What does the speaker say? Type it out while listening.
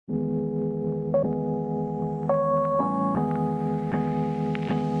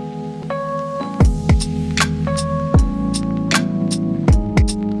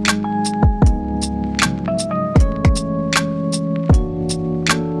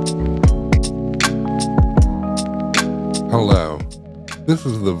Hello, this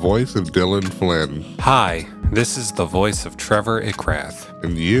is the voice of Dylan Flynn. Hi, this is the voice of Trevor Ickrath.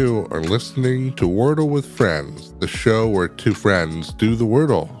 And you are listening to Wordle with Friends, the show where two friends do the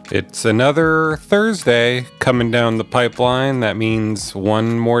Wordle. It's another Thursday coming down the pipeline. That means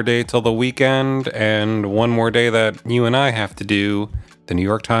one more day till the weekend and one more day that you and I have to do the New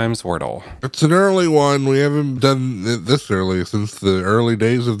York Times Wordle. It's an early one. We haven't done it this early since the early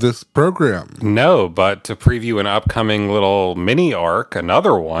days of this program. No, but to preview an upcoming little mini arc,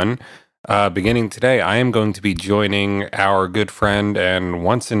 another one, beginning today, I am going to be joining our good friend and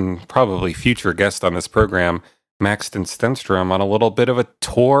once and probably future guest on this program, Maxton Stenstrom, on a little bit of a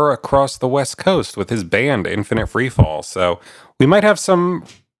tour across the West Coast with his band, Infinite Freefall. So we might have some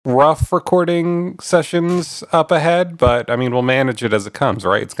rough recording sessions up ahead, but I mean, we'll manage it as it comes,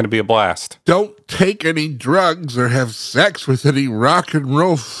 right? It's going to be a blast. Don't take any drugs or have sex with any rock and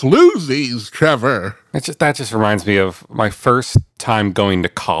roll floozies, Trevor. That just reminds me of my first time going to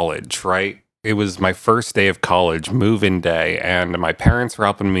college, right? It was my first day of college, move-in day, and my parents were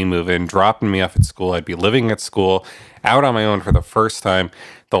helping me move in, dropping me off at school. I'd be living at school, out on my own for the first time.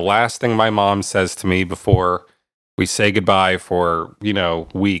 The last thing my mom says to me before we say goodbye for,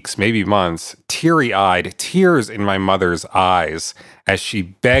 weeks, maybe months, teary-eyed, tears in my mother's eyes as she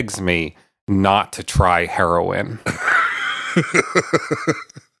begs me not to try heroin.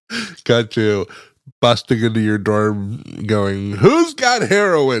 Got you busting into your dorm going, "Who's got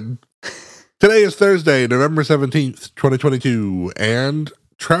heroin?" Today is Thursday, November 17th, 2022, and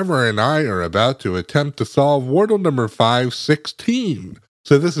Trevor and I are about to attempt to solve Wordle number 516.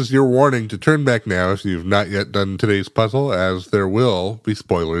 So this is your warning to turn back now if you've not yet done today's puzzle, as there will be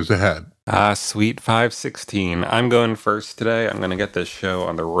spoilers ahead. Sweet 516. I'm going first today. I'm going to get this show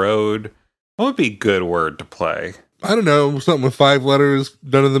on the road. What would be a good word to play? I don't know, something with 5 letters,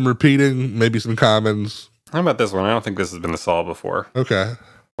 none of them repeating, maybe some commons. How about this one? I don't think this has been solved before. Okay.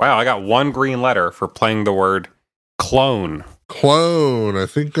 Wow, I got one green letter for playing the word clone. Clone. I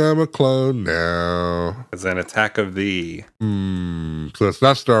think I'm a clone now. It's an attack of the... So it's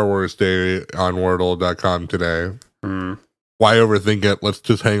not Star Wars Day on Wordle.com today. Why overthink it? Let's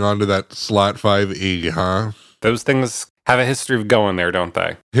just hang on to that slot 5E, huh? Those things have a history of going there, don't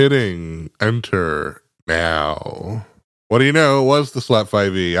they? Hitting enter now. What do you know? It was the slot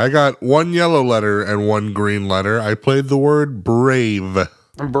 5E. I got 1 yellow letter and 1 green letter. I played the word brave.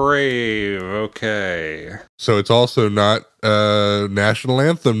 Brave, okay. So it's also not National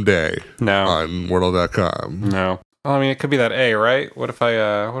Anthem Day. No. On Wordle.com. No. Well, I mean, it could be that A, right? What if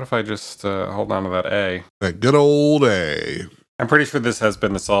I just hold on to that A? That good old A. I'm pretty sure this has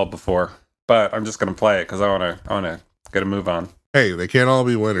been solved before, but I'm just gonna play it because I wanna get a move on. Hey, they can't all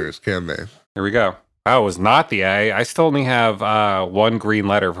be winners, can they? Here we go. Oh, it was not the A. I still only have 1 green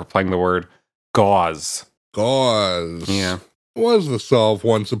letter for playing the word gauze. Gauze. Yeah. Was the solve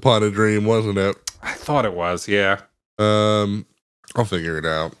once upon a dream, wasn't it? I thought it was, yeah. I'll figure it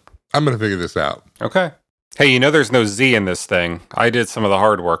out. I'm gonna figure this out. Okay. Hey, there's no Z in this thing. I did some of the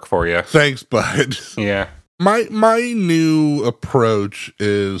hard work for you. Thanks, bud. Yeah. My new approach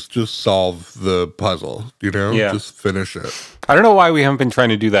is just solve the puzzle, Yeah. Just finish it. I don't know why we haven't been trying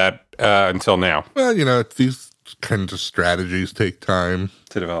to do that until now. Well, these kinds of strategies take time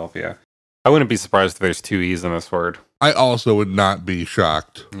to develop, yeah. I wouldn't be surprised if there's 2 E's in this word. I also would not be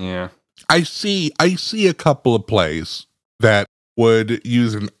shocked. Yeah. I see a couple of plays that would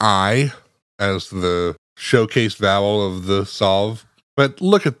use an I as the showcase vowel of the solve. But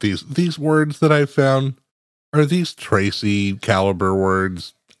look at these words that I found. Are these Tracy caliber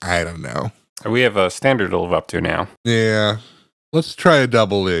words? I don't know. We have a standard to live up to now. Yeah. Let's try a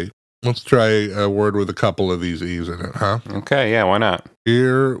double E. Let's try a word with a couple of these E's in it, huh? Okay, yeah, why not?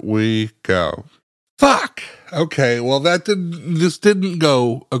 Here we go. Fuck! Okay, well this didn't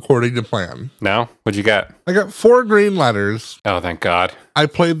go according to plan. No? What'd you get? I got 4 green letters. Oh, thank God. I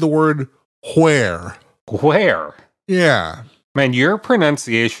played the word where. Where? Yeah. Man, your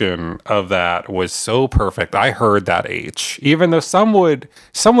pronunciation of that was so perfect. I heard that H. Even though some would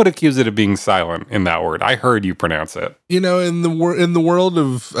accuse it of being silent in that word. I heard you pronounce it. In the world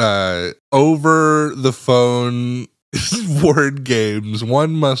of over the phone word games,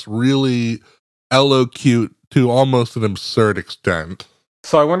 one must really elocute to almost an absurd extent.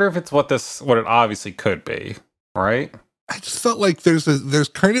 So I wonder if it's what it obviously could be, right? I just felt like there's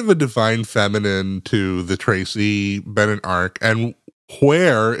kind of a divine feminine to the Tracy Bennett arc, and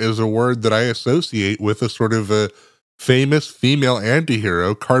where is a word that I associate with a sort of a famous female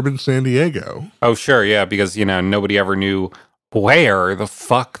antihero, Carmen Sandiego. Oh, sure, yeah, because, nobody ever knew where the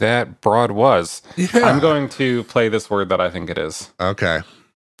fuck that broad was. Yeah. I'm going to play this word that I think it is. Okay.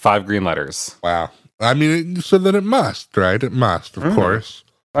 5 green letters. Wow. I mean, so then it must, right? It must, of course.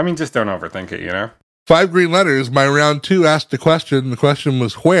 I mean, just don't overthink it, you know? 5 green letters. My round 2 asked a question. The question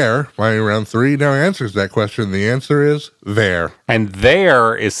was where. My round 3 now answers that question. The answer is there. And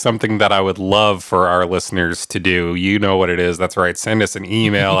there is something that I would love for our listeners to do. You know what it is. That's right. Send us an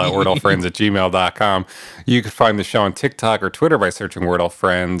email at wordlefriends@gmail.com. You can find the show on TikTok or Twitter by searching Wordle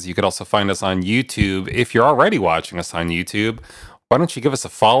Friends. You could also find us on YouTube. If you're already watching us on YouTube, why don't you give us a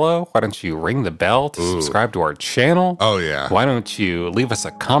follow? Why don't you ring the bell to subscribe to our channel? Oh, yeah. Why don't you leave us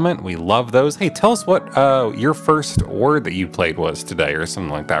a comment? We love those. Hey, tell us what your first word that you played was today or something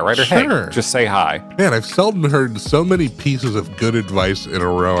like that, right? Or Sure. hey, just say hi. Man, I've seldom heard so many pieces of good advice in a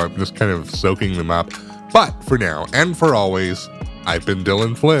row. I'm just kind of soaking them up. But for now and for always, I've been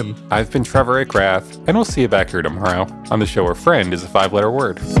Dylan Flynn. I've been Trevor Akrath, and we'll see you back here tomorrow on the show where friend is a 5-letter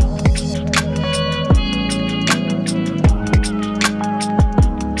word.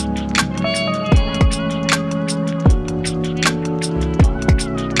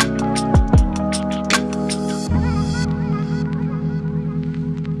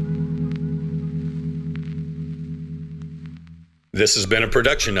 This has been a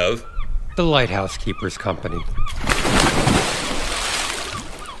production of The Lighthouse Keepers Company.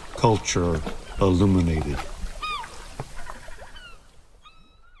 Culture illuminated.